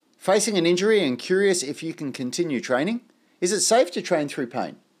Facing an injury and curious if you can continue training? Is it safe to train through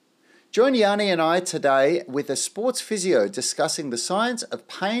pain? Join Yanni and I today with a sports physio discussing the science of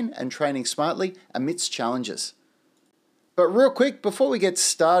pain and training smartly amidst challenges. But real quick, before we get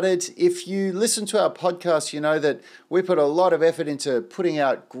started, if you listen to our podcast, you know that we put a lot of effort into putting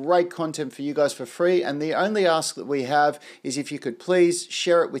out great content for you guys for free. And the only ask that we have is if you could please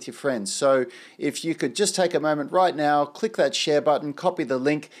share it with your friends. So if you could just take a moment right now, click that share button, copy the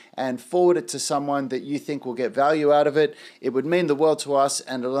link and forward it to someone that you think will get value out of it. It would mean the world to us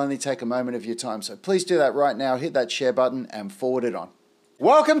and it'll only take a moment of your time. So please do that right now. Hit that share button and forward it on.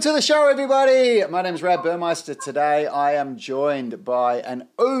 Welcome to the show, everybody. My name is Rab Burmeister. Today, I am joined by an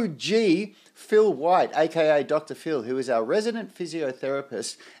OG, Phil White, aka Dr. Phil, who is our resident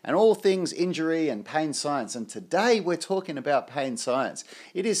physiotherapist and all things injury and pain science. And today, we're talking about pain science.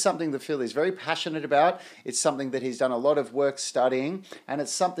 It is something that Phil is very passionate about. It's something that he's done a lot of work studying, and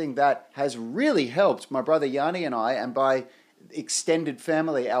it's something that has really helped my brother Yanni and I, and by extended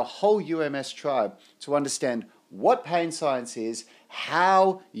family, our whole UMS tribe, to understand what pain science is,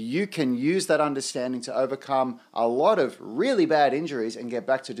 how you can use that understanding to overcome a lot of really bad injuries and get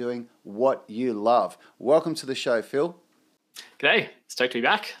back to doing what you love. Welcome to the show, Phil. G'day. Stoked to be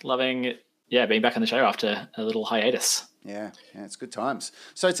back. Loving, being back on the show after a little hiatus. Yeah, it's good times.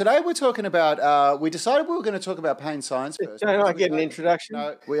 So today we're talking about, we decided we were going to talk about pain science first. Don't I get an introduction?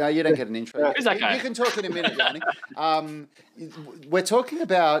 No, you don't get an intro. Who's that guy? You can talk in a minute, Yanni. We're talking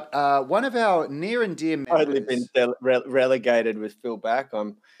about one of our near and dear members. Totally been relegated with Phil back.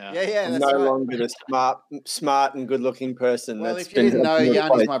 I'm that's no right. longer the smart and good-looking person. Well, that's if you didn't know, Yanni's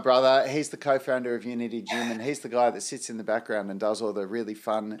replaced. my brother. He's the co-founder of Unity Gym, and he's the guy that sits in the background and does all the really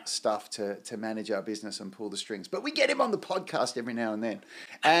fun stuff to manage our business and pull the strings. But we get him on the podcast every now and then.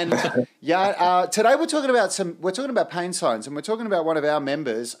 And today we're talking about pain science, and we're talking about one of our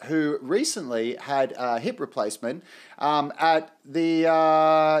members who recently had a hip replacement at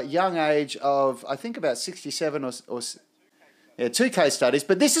the young age of, I think, about 67 or 2 case studies.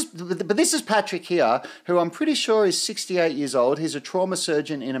 But this is Patrick here, who I'm pretty sure is 68 years old. He's a trauma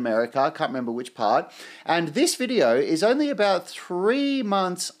surgeon in America. I can't remember which part. And this video is only about 3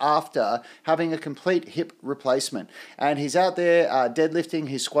 months after having a complete hip replacement. And he's out there deadlifting,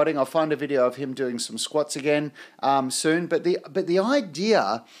 he's squatting. I'll find a video of him doing some squats again soon. But the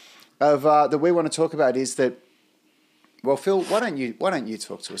idea of that we want to talk about is that, well, Phil, why don't you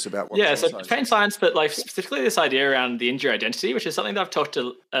talk to us about what so pain science, but like specifically this idea around the injury identity, which is something that I've talked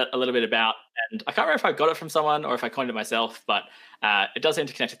a little bit about, and I can't remember if I got it from someone or if I coined it myself, but it does seem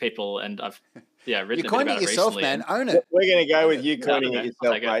to connect with people, and I've written you coined a bit about it yourself, recently. man. Own it. We're going to go with you coining it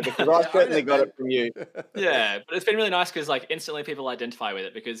yourself, mate, because I certainly got it from you. Yeah, but it's been really nice because like instantly people identify with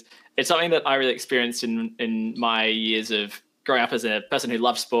it, because it's something that I really experienced in my years of growing up as a person who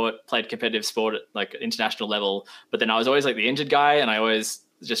loved sport, played competitive sport at like international level, but then I was always like the injured guy, and I always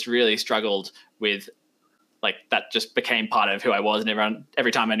just really struggled with like that. Just became part of who I was, and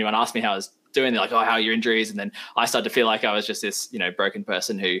every time anyone asked me how I was doing, they're like, "Oh, how are your injuries?" And then I started to feel like I was just this, broken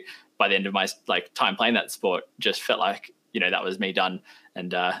person who, by the end of my like time playing that sport, just felt like that was me done,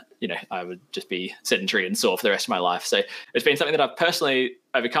 and I would just be sedentary and sore for the rest of my life. So it's been something that I've personally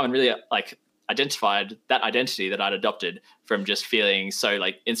overcome and really like identified that identity that I'd adopted from just feeling so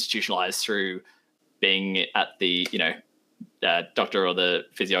like institutionalized through being at the doctor or the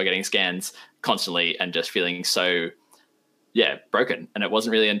physio getting scans constantly and just feeling so broken. And it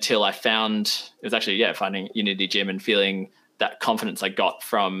wasn't really until I finding Unity Gym and feeling that confidence I got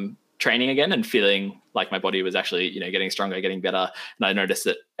from training again and feeling like my body was actually getting stronger, getting better, and I noticed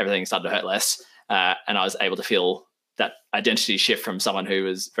that everything started to hurt less, and I was able to feel that identity shift from someone who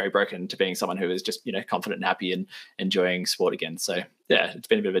was very broken to being someone who is just, confident and happy and enjoying sport again. So it's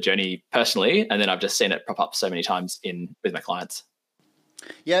been a bit of a journey personally. And then I've just seen it pop up so many times with my clients.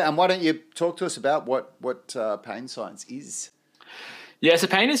 Yeah. And why don't you talk to us about what pain science is? Yeah. So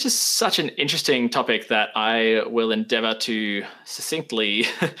pain is just such an interesting topic that I will endeavor to succinctly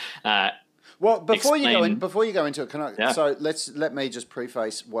well, before you go into it, can I? Yeah. So let me just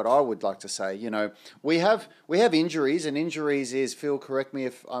preface what I would like to say. We have injuries, and injuries is, Phil, correct me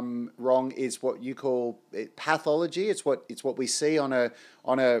if I'm wrong, is what you call pathology. It's what we see on a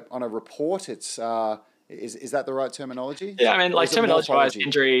report. It's is that the right terminology? Yeah, I mean, like terminology-wise,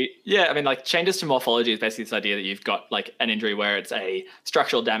 injury. Yeah, I mean, like changes to morphology is basically this idea that you've got like an injury where it's a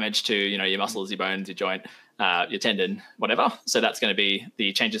structural damage to your muscles, your bones, your joint, your tendon, whatever. So that's going to be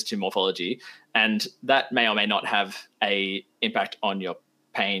the changes to morphology, and that may or may not have a impact on your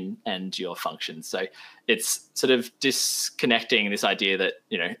pain and your function. So it's sort of disconnecting this idea that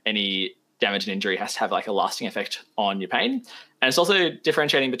any damage and injury has to have like a lasting effect on your pain. And it's also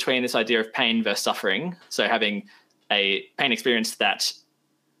differentiating between this idea of pain versus suffering. So having a pain experience that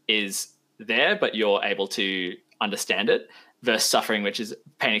is there, but you're able to understand it, versus suffering, which is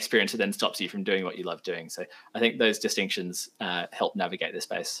pain experience that then stops you from doing what you love doing. So I think those distinctions help navigate this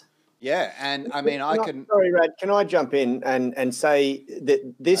space. Yeah, and I mean, Sorry, Rad, can I jump in and say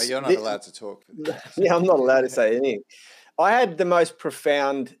that this... you're not allowed to talk. Yeah, I'm not allowed to say anything. I had the most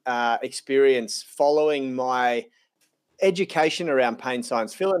profound experience following my education around pain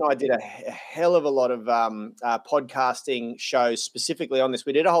science. Phil and I did a hell of a lot of podcasting shows specifically on this.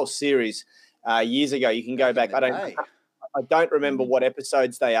 We did a whole series years ago. You can go back. I don't remember what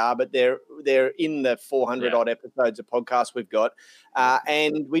episodes they are, but they're in the 400 odd episodes of podcasts we've got.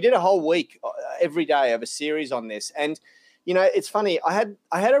 And we did a whole week every day of a series on this. And you know, it's funny. I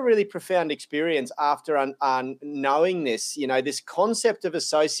had a really profound experience after knowing this. You know, this concept of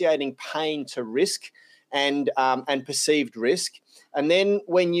associating pain to risk and perceived risk, and then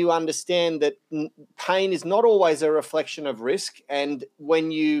when you understand that pain is not always a reflection of risk, and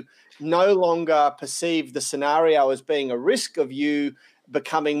when you no longer perceive the scenario as being a risk of you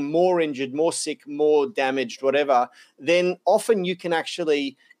becoming more injured, more sick, more damaged, whatever, then often you can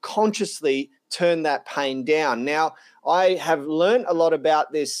actually consciously turn that pain down. Now, I have learned a lot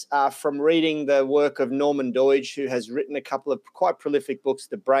about this from reading the work of Norman Doidge, who has written a couple of quite prolific books.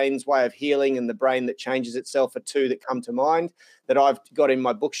 The Brain's Way of Healing and The Brain That Changes Itself are two that come to mind that I've got in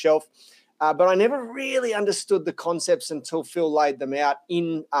my bookshelf. But I never really understood the concepts until Phil laid them out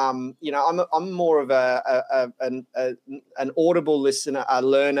in, you know, I'm more of an audible listener, a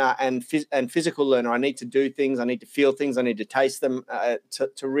learner and physical learner. I need to do things. I need to feel things. I need to taste them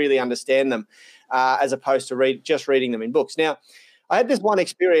to really understand them as opposed to just reading them in books. Now, I had this one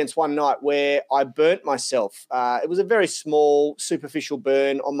experience one night where I burnt myself. It was a very small, superficial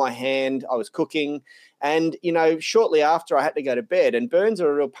burn on my hand. I was cooking. And, you know, shortly after I had to go to bed, and burns are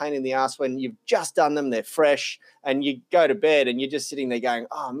a real pain in the ass when you've just done them, they're fresh, and you go to bed and you're just sitting there going,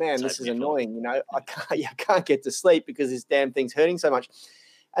 oh man, this is annoying. You know, I can't get to sleep because this damn thing's hurting so much.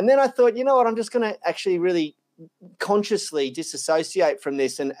 And then I thought, you know what, I'm just going to actually really consciously disassociate from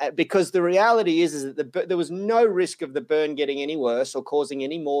this, and because the reality is that there was no risk of the burn getting any worse or causing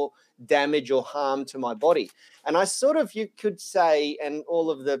any more damage or harm to my body. And I sort of, you could say, and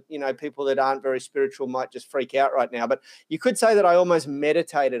all of the, you know, people that aren't very spiritual might just freak out right now, but you could say that I almost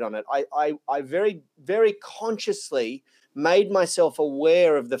meditated on it. I very, very consciously made myself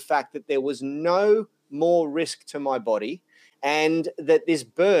aware of the fact that there was no more risk to my body, and that this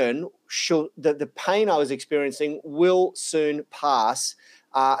burn, that the pain I was experiencing will soon pass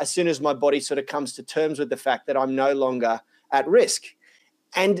as soon as my body sort of comes to terms with the fact that I'm no longer at risk.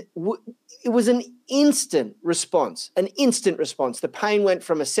 And it was an instant response, The pain went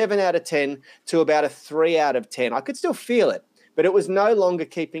from a 7 out of 10 to about a 3 out of 10. I could still feel it, but it was no longer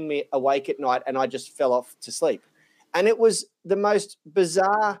keeping me awake at night, and I just fell off to sleep. And it was the most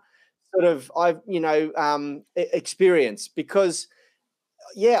bizarre sort of experience, because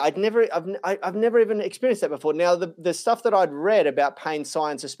I've never even experienced that before. Now, the stuff that I'd read about pain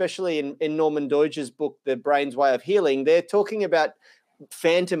science, especially in Norman Doidge's book, The Brain's Way of Healing, they're talking about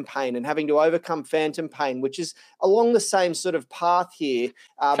phantom pain and having to overcome phantom pain, which is along the same sort of path here.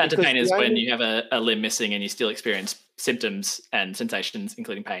 Phantom pain is when you have a limb missing and you still experience symptoms and sensations,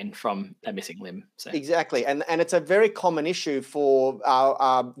 including pain from a missing limb. So. Exactly. And it's a very common issue for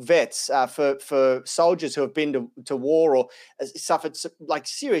our vets, for soldiers who have been to war or suffered like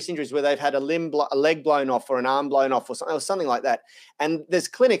serious injuries where they've had a leg blown off or an arm blown off or something like that. And there's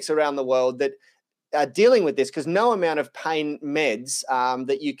clinics around the world that are dealing with this, because no amount of pain meds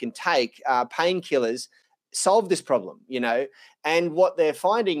that you can take, painkillers, solve this problem, you know. And what they're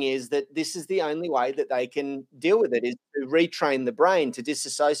finding is that this is the only way that they can deal with it, is to retrain the brain to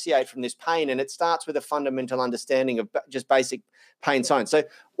disassociate from this pain. And it starts with a fundamental understanding of just basic pain science. So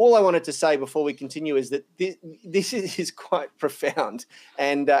all I wanted to say before we continue is that this is quite profound,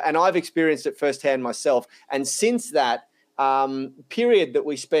 and I've experienced it firsthand myself. And since that period that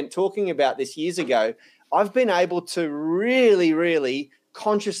we spent talking about this years ago, I've been able to really, really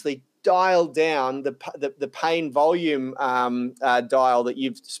consciously dial down the pain volume dial that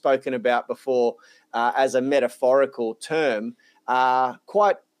you've spoken about before as a metaphorical term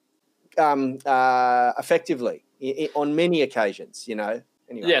quite effectively on many occasions, you know.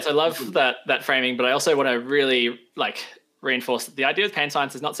 Anyway. Yes, I love that framing, but I also want to really reinforce that the idea of pain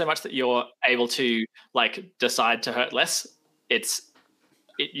science is not so much that you're able to decide to hurt less. It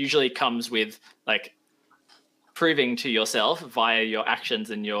usually comes with proving to yourself via your actions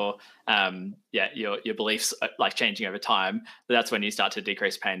and your beliefs like changing over time, that's when you start to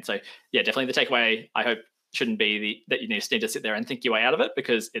decrease pain. So yeah, definitely the takeaway, I hope, shouldn't be that you just need to sit there and think your way out of it,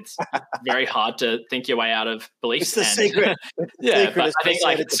 because it's very hard to think your way out of beliefs. It's the secret. Yeah, but I think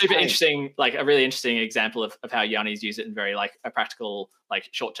like super interesting, like a really interesting example of how Yanni's used it in very like a practical, like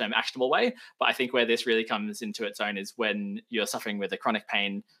short-term actionable way. But I think where this really comes into its own is when you're suffering with a chronic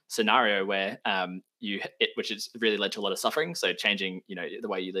pain scenario where which has really led to a lot of suffering. So changing, the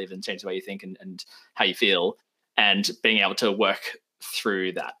way you live and change the way you think and how you feel, and being able to work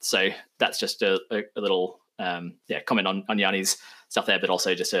through that. So that's just a little comment on Yanni's stuff there, but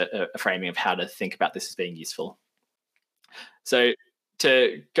also just a framing of how to think about this as being useful. So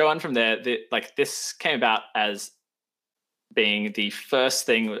to go on from there, this came about as being the first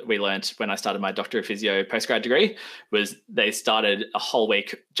thing we learned when I started my Doctor of Physio postgrad degree. Was they started a whole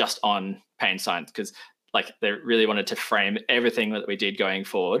week just on pain science, because like they really wanted to frame everything that we did going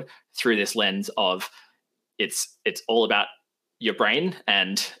forward through this lens of it's all about your brain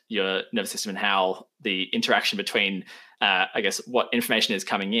and your nervous system, and how the interaction between, I guess, what information is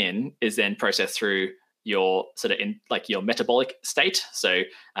coming in is then processed through your sort of your metabolic state. So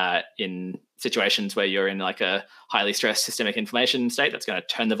in situations where you're in like a highly stressed systemic inflammation state, that's going to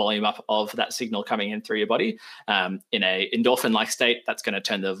turn the volume up of that signal coming in through your body. In a endorphin-like state, that's going to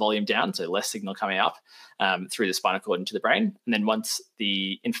turn the volume down, so less signal coming up through the spinal cord into the brain. And then once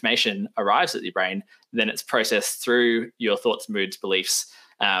the information arrives at your brain, then it's processed through your thoughts, moods, beliefs,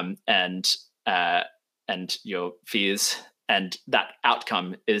 and your fears. And that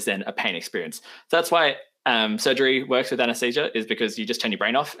outcome is then a pain experience. So that's why surgery works with anesthesia, is because you just turn your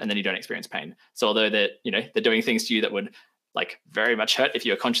brain off and then you don't experience pain. So although they're doing things to you that would like very much hurt if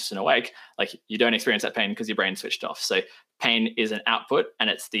you're conscious and awake, like you don't experience that pain because your brain's switched off. So pain is an output, and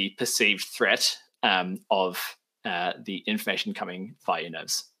it's the perceived threat of the information coming via your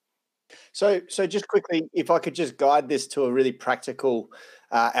nerves. So just quickly, if I could just guide this to a really practical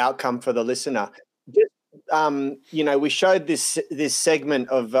outcome for the listener. We showed this segment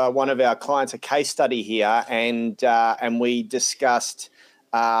of one of our clients, a case study here, and we discussed.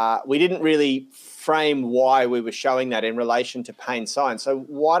 We didn't really frame why we were showing that in relation to pain science. So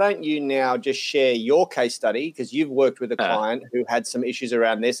why don't you now just share your case study, because you've worked with a client who had some issues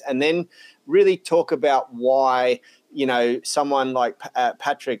around this, and then really talk about why someone like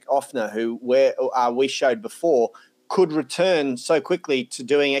Patrick Offner, who we showed before, could return so quickly to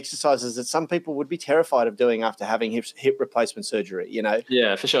doing exercises that some people would be terrified of doing after having hip replacement surgery,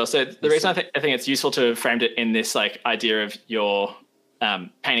 Yeah, for sure. So the reason I think it's useful to have framed it in this like idea of your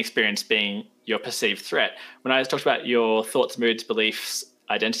pain experience being your perceived threat. When I talked about your thoughts, moods, beliefs,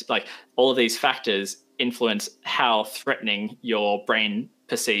 identity, like all of these factors influence how threatening your brain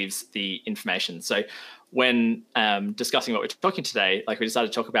perceives the information. So when discussing what we're talking today, like we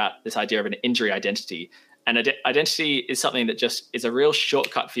decided to talk about this idea of an injury identity. And identity is something that just is a real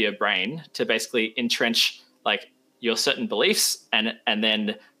shortcut for your brain to basically entrench like your certain beliefs and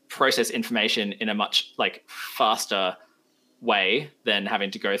then process information in a much like faster way than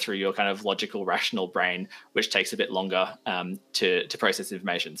having to go through your kind of logical, rational brain, which takes a bit longer to process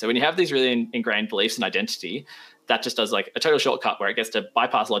information. So when you have these really ingrained beliefs and identity, that just does like a total shortcut where it gets to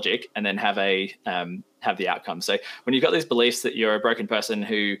bypass logic and then have the outcome. So when you've got these beliefs that you're a broken person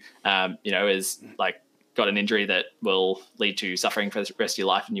who is like got an injury that will lead to suffering for the rest of your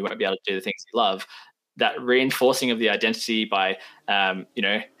life and you won't be able to do the things you love, that reinforcing of the identity by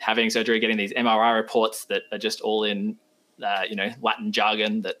having surgery, getting these MRI reports that are just all in Latin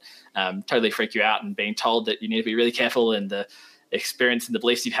jargon that totally freak you out, and being told that you need to be really careful, and the experience and the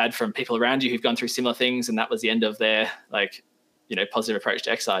beliefs you've had from people around you who've gone through similar things, and that was the end of their positive approach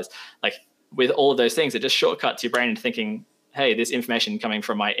to exercise. Like with all of those things, it just shortcuts your brain into thinking, hey, this information coming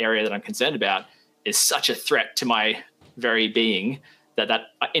from my area that I'm concerned about is such a threat to my very being that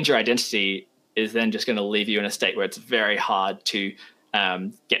injury identity is then just going to leave you in a state where it's very hard to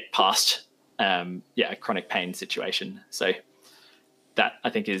get past a chronic pain situation. So that I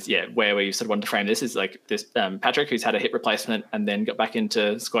think is where we sort of want to frame this is like this Patrick, who's had a hip replacement and then got back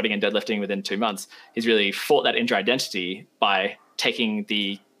into squatting and deadlifting within 2 months. He's really fought that injury identity by taking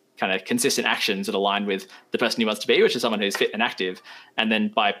the kind of consistent actions that align with the person he wants to be, which is someone who's fit and active. And then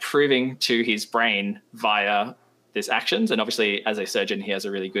by proving to his brain via this actions, and obviously as a surgeon, he has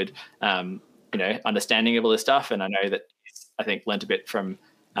a really good, understanding of all this stuff. And I know that he's, I think, learned a bit from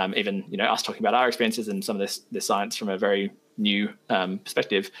even, us talking about our experiences and some of this science from a very new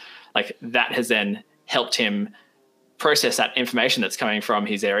perspective. Like that has then helped him process that information that's coming from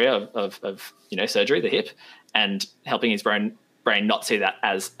his area of surgery, the hip, and helping his brain not see that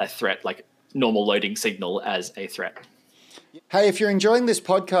as a threat. Like normal loading signal as a threat. Hey, if you're enjoying this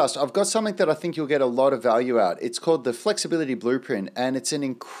podcast, I've got something that I think you'll get a lot of value out. It's called the Flexibility Blueprint, and it's an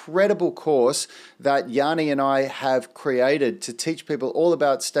incredible course that Yanni and I have created to teach people all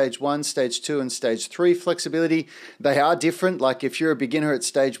about stage 1, stage 2, and stage 3 flexibility. They are different. Like if you're a beginner at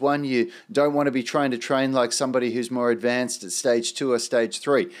stage 1, you don't want to be trying to train like somebody who's more advanced at stage 2 or stage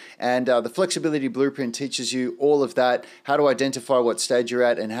 3. And the Flexibility Blueprint teaches you all of that, how to identify what stage you're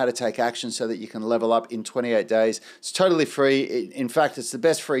at and how to take action so that you can level up in 28 days. It's totally free. In fact, it's the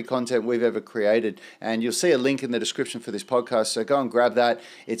best free content we've ever created. And you'll see a link in the description for this podcast. So go and grab that.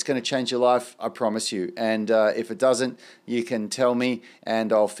 It's going to change your life, I promise you. And if it doesn't, you can tell me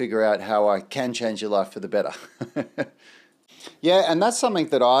and I'll figure out how I can change your life for the better. Yeah, and that's something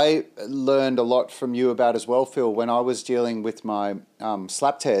that I learned a lot from you about as well, Phil, when I was dealing with my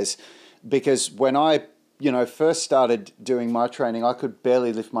slap tears. Because when I first started doing my training, I could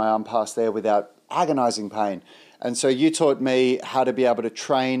barely lift my arm past there without agonizing pain. And so you taught me how to be able to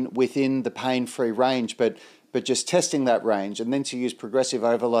train within the pain-free range, but just testing that range, and then to use progressive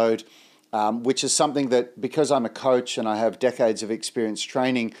overload, which is something that, because I'm a coach and I have decades of experience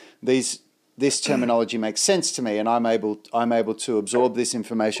training, this terminology makes sense to me, and I'm able to absorb this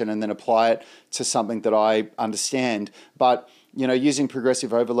information and then apply it to something that I understand. But using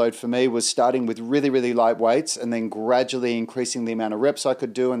progressive overload for me was starting with really, really light weights and then gradually increasing the amount of reps I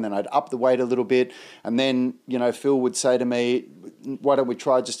could do, and then I'd up the weight a little bit. And then, Phil would say to me, why don't we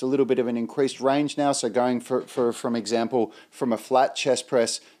try just a little bit of an increased range now? So going from example, from a flat chest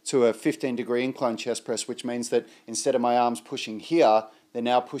press to a 15-degree incline chest press, which means that instead of my arms pushing here, they're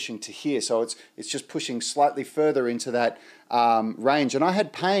now pushing to here. So it's just pushing slightly further into that range. And I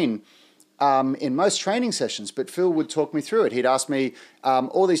had pain in most training sessions, but Phil would talk me through it. He'd ask me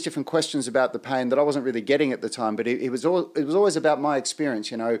all these different questions about the pain that I wasn't really getting at the time, but it was always about my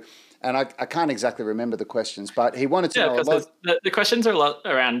experience, and I can't exactly remember the questions, but he wanted to know a lot. The questions are a lot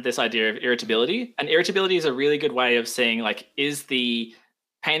around this idea of irritability, and irritability is a really good way of saying, like, is the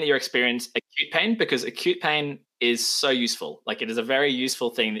pain that you're experiencing acute pain? Because acute pain is so useful. Like, it is a very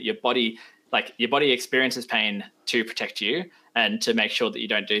useful thing that your body experiences pain to protect you and to make sure that you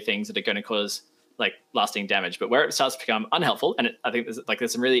don't do things that are going to cause like lasting damage. But where it starts to become unhelpful, and I think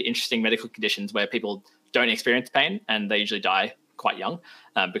there's some really interesting medical conditions where people don't experience pain and they usually die quite young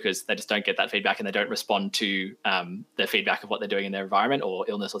because they just don't get that feedback and they don't respond to the feedback of what they're doing in their environment or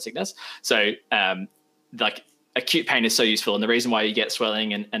illness or sickness. So acute pain is so useful, and the reason why you get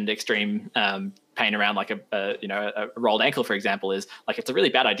swelling and extreme pain around like a rolled ankle, for example, is like it's a really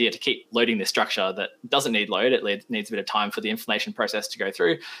bad idea to keep loading this structure that doesn't need load. It needs a bit of time for the inflammation process to go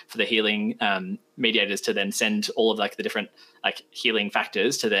through, for the healing mediators to then send all of like the different like healing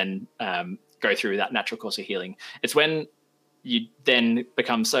factors to then go through that natural course of healing. It's when you then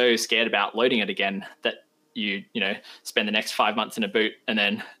become so scared about loading it again that you spend the next 5 months in a boot, and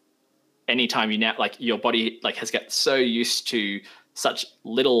then anytime your body like has got so used to such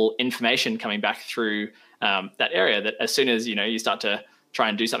little information coming back through that area that as soon as you start to try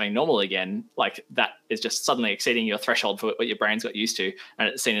and do something normal again, like that is just suddenly exceeding your threshold for what your brain's got used to, and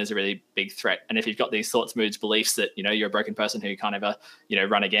it's seen as a really big threat. And if you've got these thoughts, moods, beliefs that you're a broken person who can't ever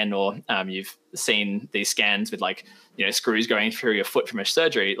run again, or you've seen these scans with like screws going through your foot from a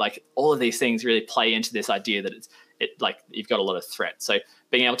surgery, like all of these things really play into this idea that you've got a lot of threat. So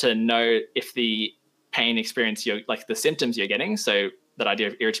being able to know if the pain experience the symptoms you're getting, so that idea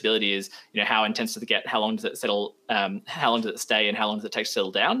of irritability is how intense does it get, how long does it settle, how long does it stay, and how long does it take to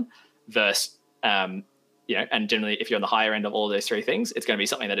settle down, versus and generally if you're on the higher end of all of those three things, it's going to be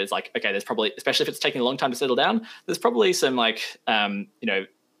something that is like, okay, there's probably, especially if it's taking a long time to settle down, there's probably some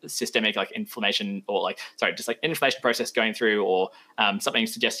systemic inflammation, or just inflammation process going through, or something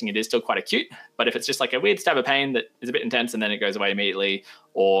suggesting it is still quite acute. But if it's just like a weird stab of pain that is a bit intense and then it goes away immediately,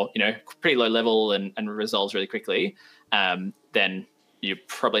 or pretty low level and resolves really quickly, then you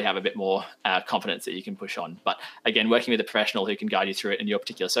probably have a bit more confidence that you can push on. But again, working with a professional who can guide you through it in your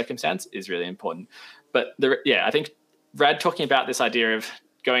particular circumstance is really important. But I think Brad talking about this idea of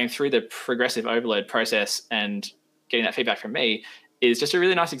going through the progressive overload process and getting that feedback from me is just a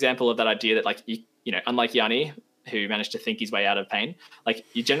really nice example of that idea that unlike Yanni, who managed to think his way out of pain,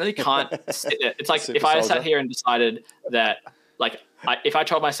 you generally can't sit there. It's like if I sat here and decided that if I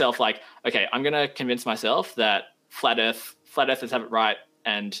told myself okay, I'm going to convince myself that flat earthers have it right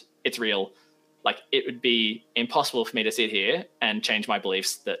and it's real, it would be impossible for me to sit here and change my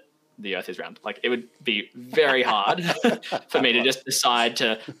beliefs that the earth is round. It would be very hard for me to just decide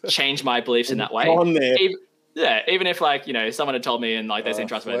to change my beliefs in that way. Even if someone had told me and they seemed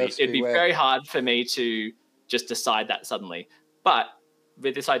trustworthy, it'd be very hard for me to just decide that suddenly. But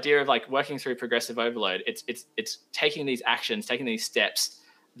with this idea of like working through progressive overload, it's taking these actions, taking these steps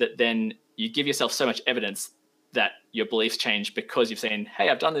that then you give yourself so much evidence that your beliefs change because you've seen, hey,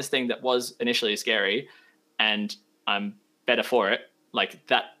 I've done this thing that was initially scary and I'm better for it. Like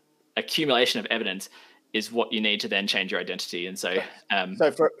that accumulation of evidence is what you need to then change your identity. And so,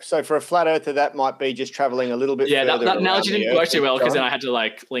 so for a flat earther, that might be just traveling a little bit further. That analogy didn't work too well because then I had to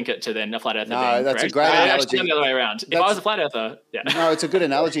like link it to then a flat earther. No, that's correct. a great analogy. Actually, the other way around. If I was a flat earther, yeah. No, it's a good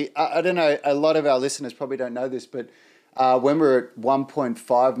analogy. I don't know. A lot of our listeners probably don't know this, but when we were at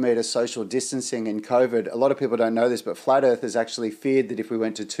 1.5 meter social distancing in COVID, a lot of people don't know this, but flat earthers actually feared that if we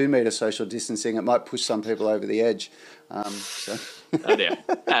went to 2 meter social distancing, it might push some people over the edge. Oh dear.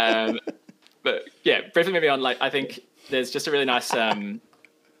 But yeah, briefly moving on, like I think there's just a really nice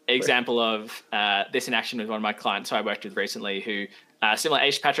example of this in action with one of my clients who I worked with recently who, similar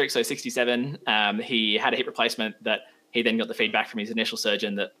age to Patrick, so 67, he had a hip replacement that he then got the feedback from his initial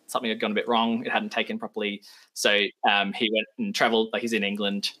surgeon that something had gone a bit wrong. It hadn't taken properly. So he went and traveled, like he's in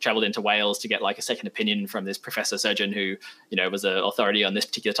England, traveled into Wales to get like a second opinion from this professor surgeon who, was an authority on this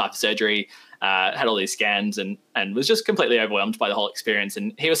particular type of surgery, had all these scans and was just completely overwhelmed by the whole experience.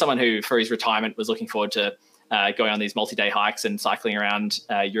 And he was someone who, for his retirement, was looking forward to going on these multi-day hikes and cycling around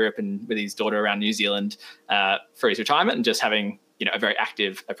Europe and with his daughter around New Zealand for his retirement and just having, a very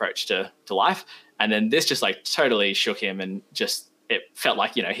active approach to life. And then this just like totally shook him and just, it felt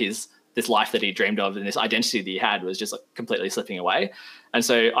like, this life that he dreamed of and this identity that he had was just like completely slipping away. And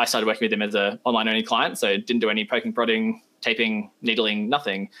so I started working with him as an online only client. So didn't do any poking, prodding, taping, needling,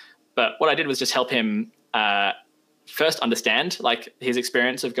 nothing. But what I did was just help him first understand like his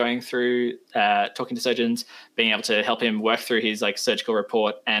experience of going through talking to surgeons, being able to help him work through his like surgical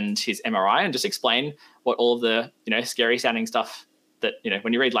report and his MRI and just explain what all of the, scary sounding stuff that,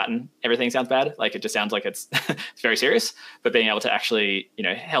 when you read Latin, everything sounds bad. Like it just sounds like it's, it's very serious, but being able to actually,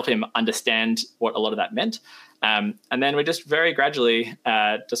 help him understand what a lot of that meant. And then we just very gradually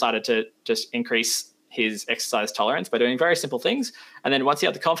decided to just increase his exercise tolerance by doing very simple things. And then once he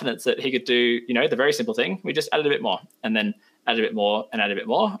had the confidence that he could do, the very simple thing, we just added a bit more and then added a bit more and added a bit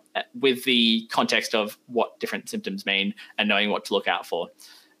more with the context of what different symptoms mean and knowing what to look out for.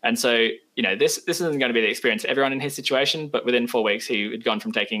 And so, this isn't going to be the experience for everyone in his situation, but within 4 weeks, he had gone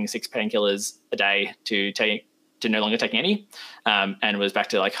from taking 6 painkillers a day to no longer taking any, and was back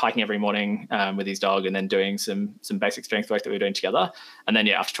to like hiking every morning with his dog and then doing some basic strength work that we were doing together. And then,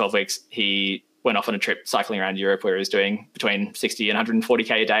 after 12 weeks, he went off on a trip cycling around Europe where he was doing between 60 and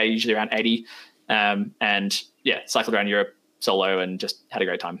 140K a day, usually around 80. Cycled around Europe solo and just had a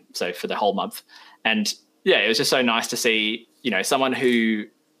great time. So for the whole month. And it was just so nice to see, someone who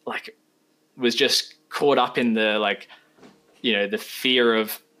like was just caught up in the like, the fear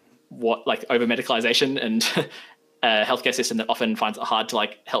of what like over medicalization and a healthcare system that often finds it hard to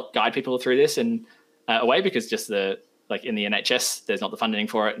like help guide people through this in a way because just in the NHS, there's not the funding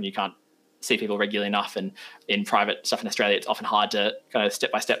for it and you can't see people regularly enough. And in private stuff in Australia, it's often hard to kind of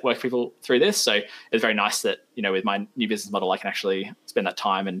step-by-step work people through this. So it's very nice that, with my new business model, I can actually spend that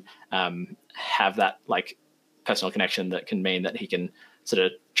time and have that like personal connection that can mean that he can sort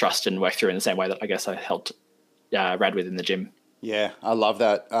of trust and work through in the same way that I guess I helped Rad with in the gym. Yeah, I love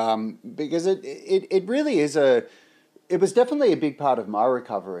that because it really is it was definitely a big part of my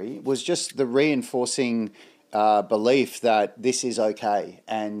recovery was just the reinforcing belief that this is okay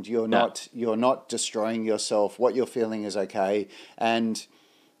and you're not destroying yourself. What you're feeling is okay, and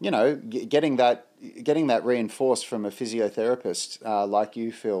getting that reinforced from a physiotherapist like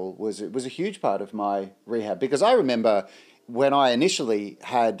you, Phil, was a huge part of my rehab because I remember when I initially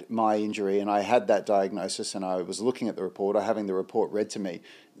had my injury and I had that diagnosis and I was looking at the report or having the report read to me,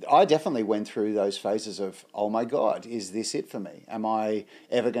 I definitely went through those phases of, oh my God, is this it for me? Am I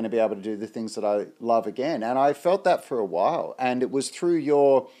ever going to be able to do the things that I love again? And I felt that for a while. And it was through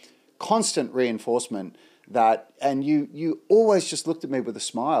your constant reinforcement and you always just looked at me with a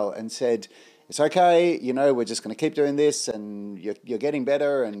smile and said, it's okay, we're just going to keep doing this and you're getting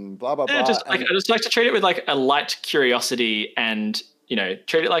better and blah, blah, blah. I just like to treat it with like a light curiosity and,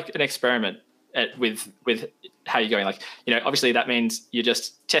 treat it like an experiment with how you're going. Like, obviously that means you're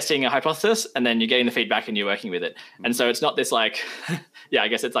just testing a hypothesis and then you're getting the feedback and you're working with it. And so it's not this like, I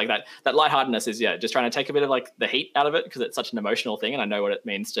guess it's like that lightheartedness is, just trying to take a bit of like the heat out of it because it's such an emotional thing. And I know what it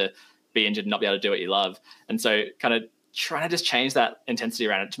means to be injured and not be able to do what you love. And so kind of trying to just change that intensity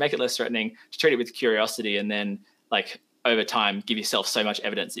around it to make it less threatening, to treat it with curiosity, and then like over time give yourself so much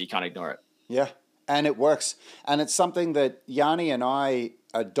evidence that you can't ignore it. Yeah, and it works. And it's something that Yanni and I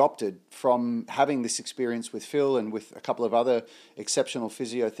adopted from having this experience with Phil and with a couple of other exceptional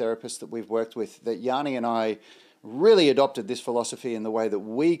physiotherapists that we've worked with, that Yanni and I really adopted this philosophy in the way that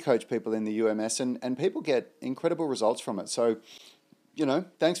we coach people in the UMS, and people get incredible results from it. So,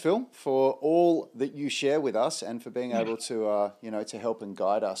 thanks, Phil, for all that you share with us and for being able to, to help and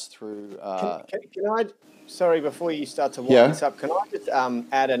guide us through. Can I, sorry, before you start to wind this up, can I just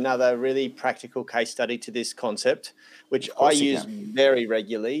add another really practical case study to this concept, which I use very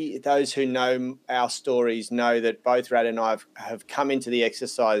regularly? Those who know our stories know that both Rad and I have come into the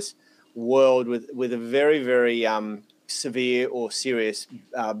exercise world with a very, very severe or serious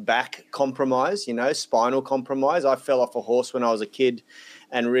back compromise, spinal compromise. I fell off a horse when I was a kid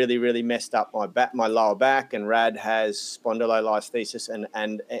and really, really messed up my lower back. And Rad has spondylolisthesis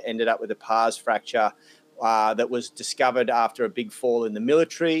and ended up with a pars fracture that was discovered after a big fall in the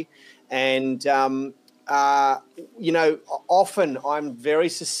military. And, often I'm very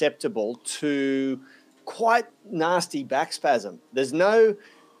susceptible to quite nasty back spasm. There's no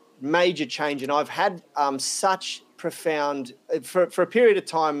major change, and I've had such profound for a period of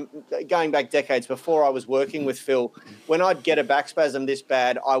time going back decades before I was working with Phil. When I'd get a back spasm this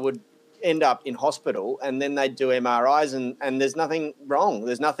bad, I would end up in hospital, and then they'd do MRIs, and there's nothing wrong.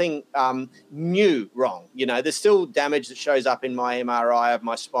 There's nothing new wrong. There's still damage that shows up in my MRI of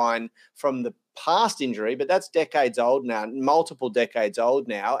my spine from the past injury, but that's decades old now, multiple decades old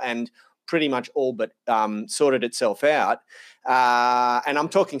now, and pretty much all but sorted itself out. And I'm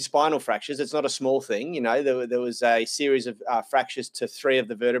talking spinal fractures. It's not a small thing. There was a series of fractures to 3 of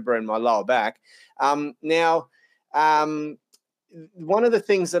the vertebrae in my lower back. Now, one of the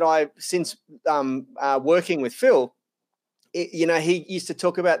things that since working with Phil, he used to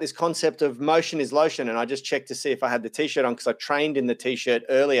talk about this concept of motion is lotion, and I just checked to see if I had the T-shirt on because I trained in the T-shirt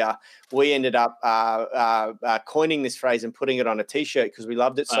earlier. We ended up coining this phrase and putting it on a T-shirt because we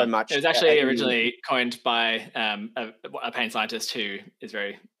loved it so much. It was actually originally coined by a pain scientist who is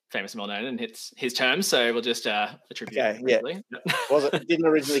very famous and well-known in his terms, so we'll just attribute it. It didn't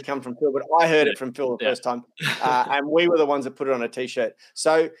originally come from Phil, but I heard it from Phil the first time, and we were the ones that put it on a T-shirt.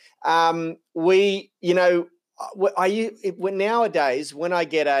 So nowadays, when I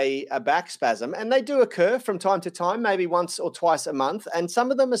get a back spasm, and they do occur from time to time, maybe once or twice a month, and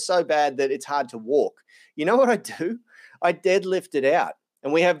some of them are so bad that it's hard to walk. You know what I do? I deadlift it out.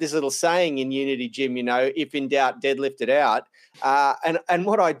 And we have this little saying in Unity Gym, if in doubt, deadlift it out. And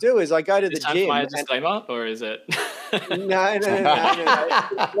what I do is I go to the gym. My disclaimer, or is it? No.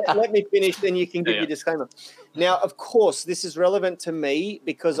 Let me finish, then you can give your disclaimer. Now, of course, this is relevant to me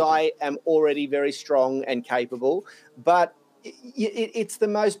because I am already very strong and capable, but it's the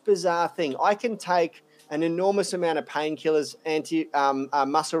most bizarre thing. I can take an enormous amount of painkillers,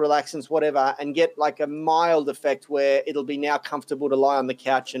 muscle relaxants, whatever, and get like a mild effect where it'll be now comfortable to lie on the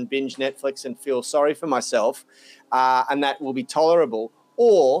couch and binge Netflix and feel sorry for myself, and that will be tolerable.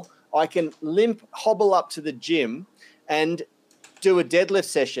 Or I can hobble up to the gym and do a deadlift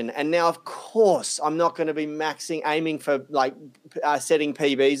session. And now, of course, I'm not going to be aiming for like setting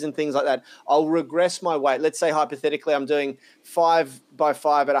PBs and things like that. I'll regress my weight. Let's say hypothetically I'm doing 5 by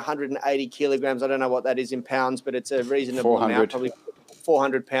 5 at 180 kilograms. I don't know what that is in pounds, but it's a reasonable amount, probably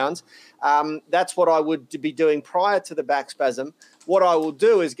 400 pounds. That's what I would be doing prior to the back spasm. What I will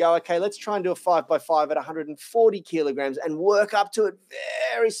do is go, okay, let's try and do a 5 by 5 at 140 kilograms and work up to it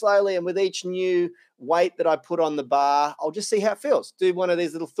very slowly. And with each new weight that I put on the bar, I'll just see how it feels. Do one of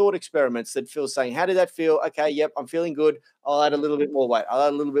these little thought experiments that Phil's saying, how did that feel? Okay, yep, I'm feeling good. I'll add a little bit more weight. I'll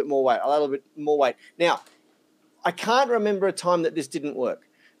add a little bit more weight. I'll add a little bit more weight. Now, I can't remember a time that this didn't work.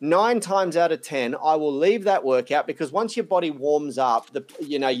 9 times out of 10, I will leave that workout because once your body warms up,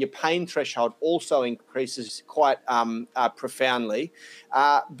 your pain threshold also increases quite profoundly.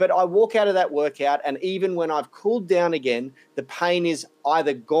 But I walk out of that workout, and even when I've cooled down again, the pain is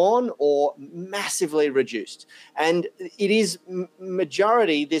either gone or massively reduced. And it is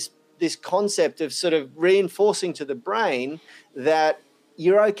majority this concept of sort of reinforcing to the brain that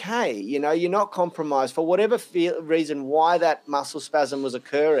you're okay. You're not compromised for whatever reason why that muscle spasm was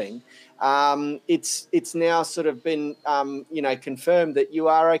occurring. It's now sort of been, confirmed that you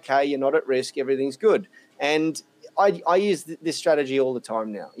are okay. You're not at risk. Everything's good. And I use this strategy all the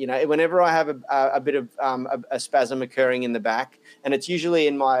time now. Whenever I have a bit of a spasm occurring in the back, and it's usually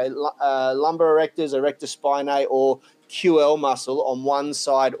in my lumbar erectors, erector spinae, or QL muscle on one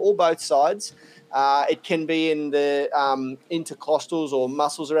side or both sides. It can be in the intercostals or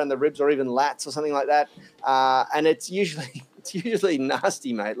muscles around the ribs or even lats or something like that. And it's usually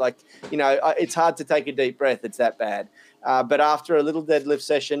nasty, mate. Like, it's hard to take a deep breath. It's that bad. But after a little deadlift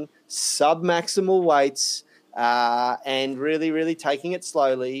session, sub-maximal weights, and really, really taking it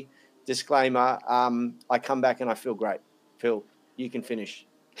slowly, disclaimer, I come back and I feel great. Phil, you can finish.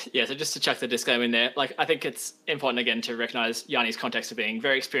 Yeah, so just to chuck the disclaimer in there, like I think it's important again to recognize Yanni's context of being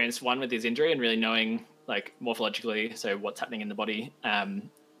very experienced, one, with his injury and really knowing like morphologically, so what's happening in the body.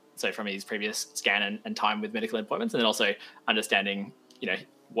 So from his previous scan and time with medical appointments, and then also understanding,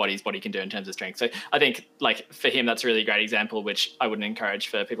 what his body can do in terms of strength. So I think like for him, that's a really great example, which I wouldn't encourage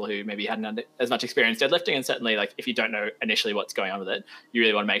for people who maybe hadn't had as much experience deadlifting. And certainly like if you don't know initially what's going on with it, you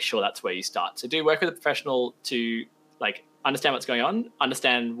really want to make sure that's where you start. So do work with a professional to like understand what's going on,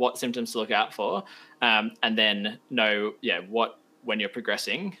 understand what symptoms to look out for, and then know, when you're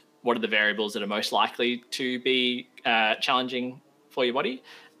progressing, what are the variables that are most likely to be challenging for your body,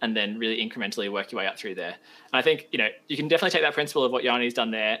 and then really incrementally work your way up through there. And I think, you can definitely take that principle of what Yanni's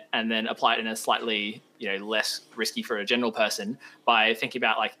done there and then apply it in a slightly, less risky for a general person by thinking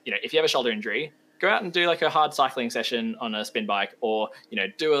about like, if you have a shoulder injury, go out and do like a hard cycling session on a spin bike, or,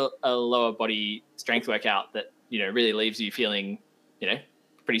 do a lower body strength workout that, really leaves you feeling,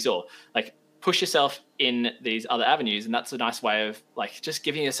 pretty sore. Like push yourself in these other avenues. And that's a nice way of like just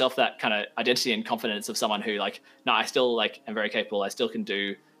giving yourself that kind of identity and confidence of someone who like, no, I still like am very capable. I still can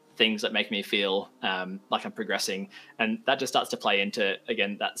do things that make me feel like I'm progressing. And that just starts to play into,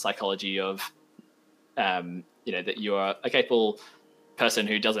 again, that psychology of, that you're a capable person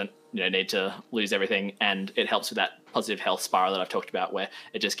who doesn't, need to lose everything. And it helps with that positive health spiral that I've talked about, where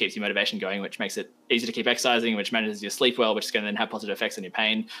it just keeps your motivation going, which makes it easy to keep exercising, which manages your sleep well, which is going to then have positive effects on your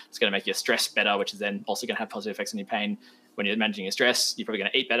pain. It's going to make your stress better, which is then also going to have positive effects on your pain. When you're managing your stress, you're probably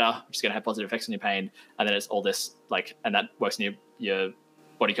going to eat better, which is going to have positive effects on your pain. And then it's all this like, and that works in your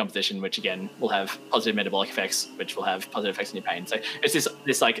body composition, which again will have positive metabolic effects, which will have positive effects on your pain. So it's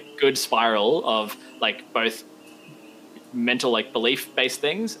this like good spiral of like both mental like belief based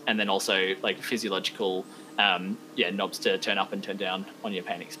things and then also like physiological knobs to turn up and turn down on your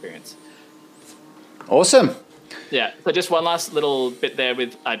pain experience. Awesome. Yeah, so just one last little bit there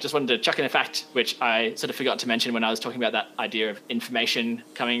with, I just wanted to chuck in a fact, which I sort of forgot to mention when I was talking about that idea of information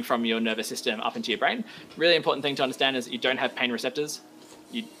coming from your nervous system up into your brain. Really important thing to understand is that you don't have pain receptors.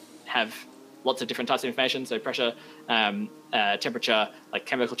 You have lots of different types of information, so pressure, temperature, like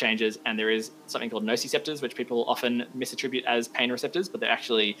chemical changes, and there is something called nociceptors, which people often misattribute as pain receptors, but they're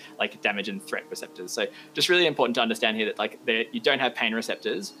actually like damage and threat receptors. So just really important to understand here that like you don't have pain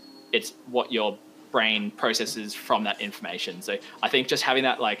receptors, it's what your brain processes from that information. So I think just having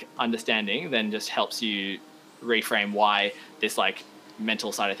that like understanding then just helps you reframe why this like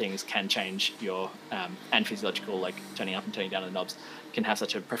mental side of things can change your and physiological, like turning up and turning down the knobs, can have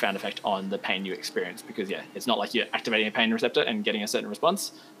such a profound effect on the pain you experience. Because it's not like you're activating a pain receptor and getting a certain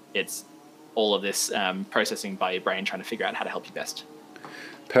response. It's all of this processing by your brain trying to figure out how to help you best.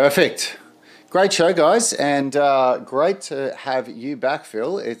 Perfect. Great show, guys, and great to have you back,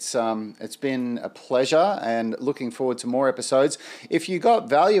 Phil. It's been a pleasure, and looking forward to more episodes. If you got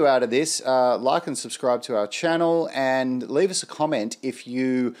value out of this, like and subscribe to our channel, and leave us a comment if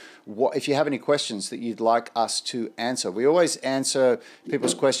you have any questions that you'd like us to answer. We always answer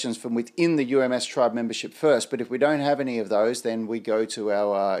people's questions from within the UMS Tribe membership first, but if we don't have any of those, then we go to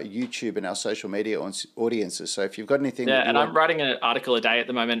our YouTube and our social media audiences. So if you've got anything, I'm writing an article a day at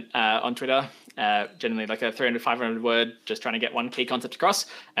the moment on Twitter. Generally like a 300, 500 word, just trying to get one key concept across.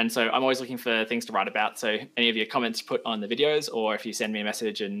 And so I'm always looking for things to write about. So any of your comments put on the videos, or if you send me a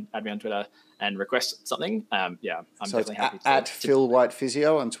message and add me on Twitter and request something, I'm definitely happy to. At Phil White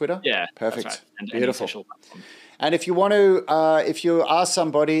Physio on Twitter? Yeah. Perfect. That's right. And beautiful. And if you want to, if you are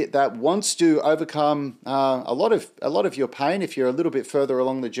somebody that wants to overcome a lot of your pain, if you're a little bit further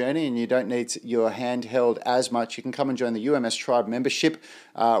along the journey and you don't need your hand held as much, you can come and join the UMS Tribe membership,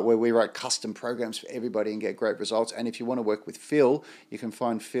 where we write custom programs for everybody and get great results. And if you want to work with Phil, you can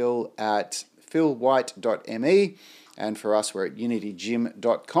find Phil at philwhite.me, and for us, we're at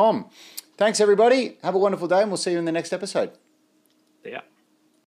unitygym.com. Thanks, everybody. Have a wonderful day, and we'll see you in the next episode. Yeah.